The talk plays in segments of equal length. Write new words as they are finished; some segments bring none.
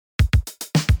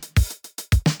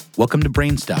Welcome to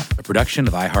Brainstuff, a production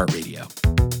of iHeartRadio.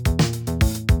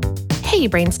 Hey,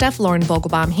 Brainstuff, Lauren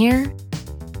Vogelbaum here.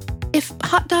 If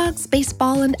hot dogs,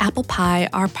 baseball, and apple pie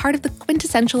are part of the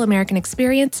quintessential American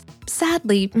experience,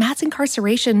 sadly, mass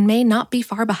incarceration may not be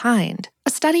far behind. A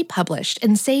study published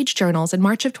in Sage Journals in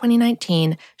March of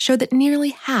 2019 showed that nearly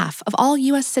half of all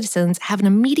U.S. citizens have an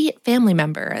immediate family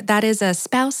member, that is, a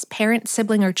spouse, parent,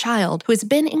 sibling, or child, who has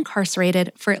been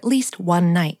incarcerated for at least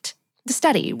one night. The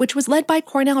study, which was led by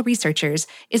Cornell researchers,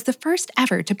 is the first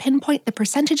ever to pinpoint the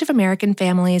percentage of American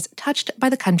families touched by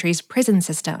the country's prison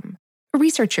system.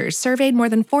 Researchers surveyed more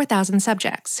than 4,000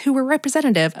 subjects, who were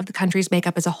representative of the country's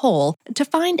makeup as a whole, to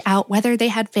find out whether they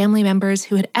had family members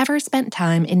who had ever spent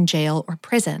time in jail or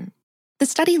prison. The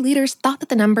study leaders thought that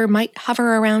the number might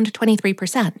hover around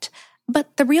 23%,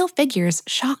 but the real figures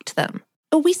shocked them.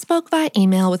 We spoke via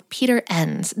email with Peter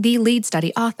Enns, the lead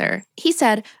study author. He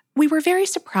said, "We were very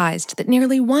surprised that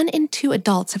nearly 1 in 2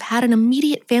 adults have had an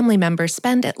immediate family member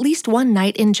spend at least one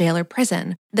night in jail or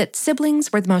prison, that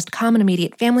siblings were the most common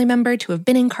immediate family member to have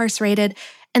been incarcerated,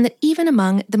 and that even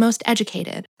among the most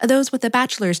educated, those with a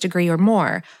bachelor's degree or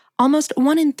more, almost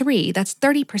 1 in 3, that's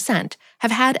 30%,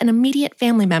 have had an immediate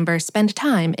family member spend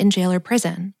time in jail or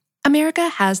prison." America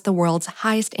has the world's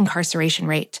highest incarceration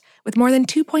rate, with more than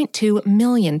 2.2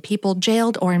 million people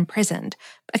jailed or imprisoned,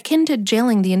 akin to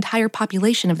jailing the entire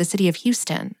population of the city of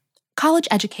Houston.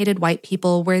 College-educated white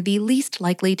people were the least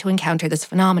likely to encounter this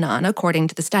phenomenon, according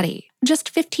to the study. Just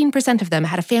 15% of them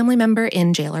had a family member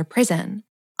in jail or prison.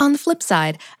 On the flip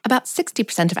side, about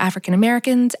 60% of African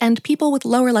Americans and people with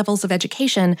lower levels of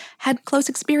education had close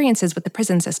experiences with the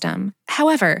prison system.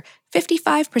 However,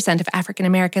 55% of African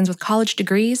Americans with college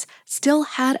degrees still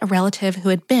had a relative who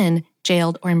had been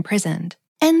jailed or imprisoned.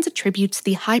 Enns attributes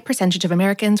the high percentage of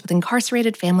Americans with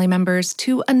incarcerated family members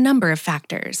to a number of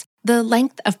factors: the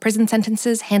length of prison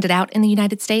sentences handed out in the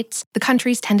United States, the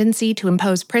country's tendency to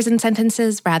impose prison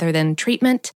sentences rather than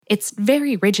treatment, its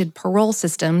very rigid parole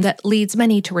system that leads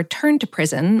many to return to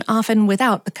prison, often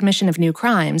without the commission of new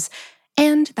crimes,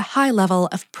 and the high level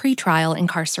of pretrial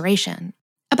incarceration.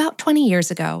 About 20 years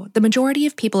ago, the majority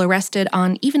of people arrested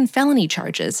on even felony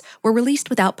charges were released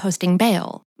without posting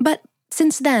bail. But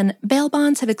since then, bail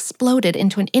bonds have exploded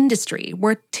into an industry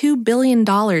worth $2 billion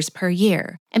per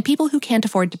year, and people who can't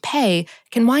afford to pay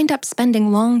can wind up spending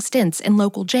long stints in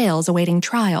local jails awaiting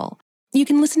trial. You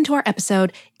can listen to our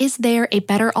episode, Is There a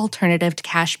Better Alternative to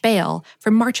Cash Bail,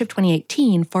 from March of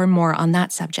 2018 for more on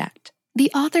that subject.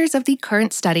 The authors of the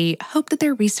current study hope that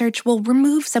their research will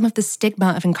remove some of the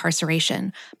stigma of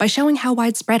incarceration by showing how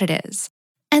widespread it is.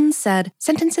 Enns said,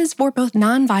 "Sentences for both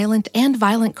nonviolent and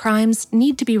violent crimes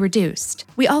need to be reduced.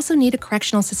 We also need a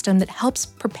correctional system that helps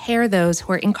prepare those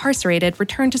who are incarcerated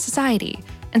return to society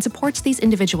and supports these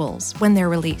individuals when they're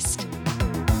released."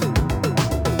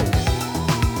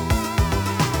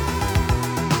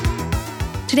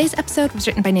 Today's episode was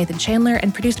written by Nathan Chandler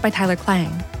and produced by Tyler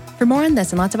Klang. For more on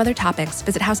this and lots of other topics,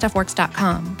 visit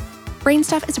howstuffworks.com.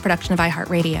 Brainstuff is a production of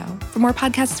iHeartRadio. For more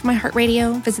podcasts from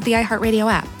iHeartRadio, visit the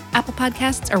iHeartRadio app, Apple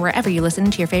Podcasts, or wherever you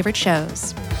listen to your favorite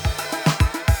shows.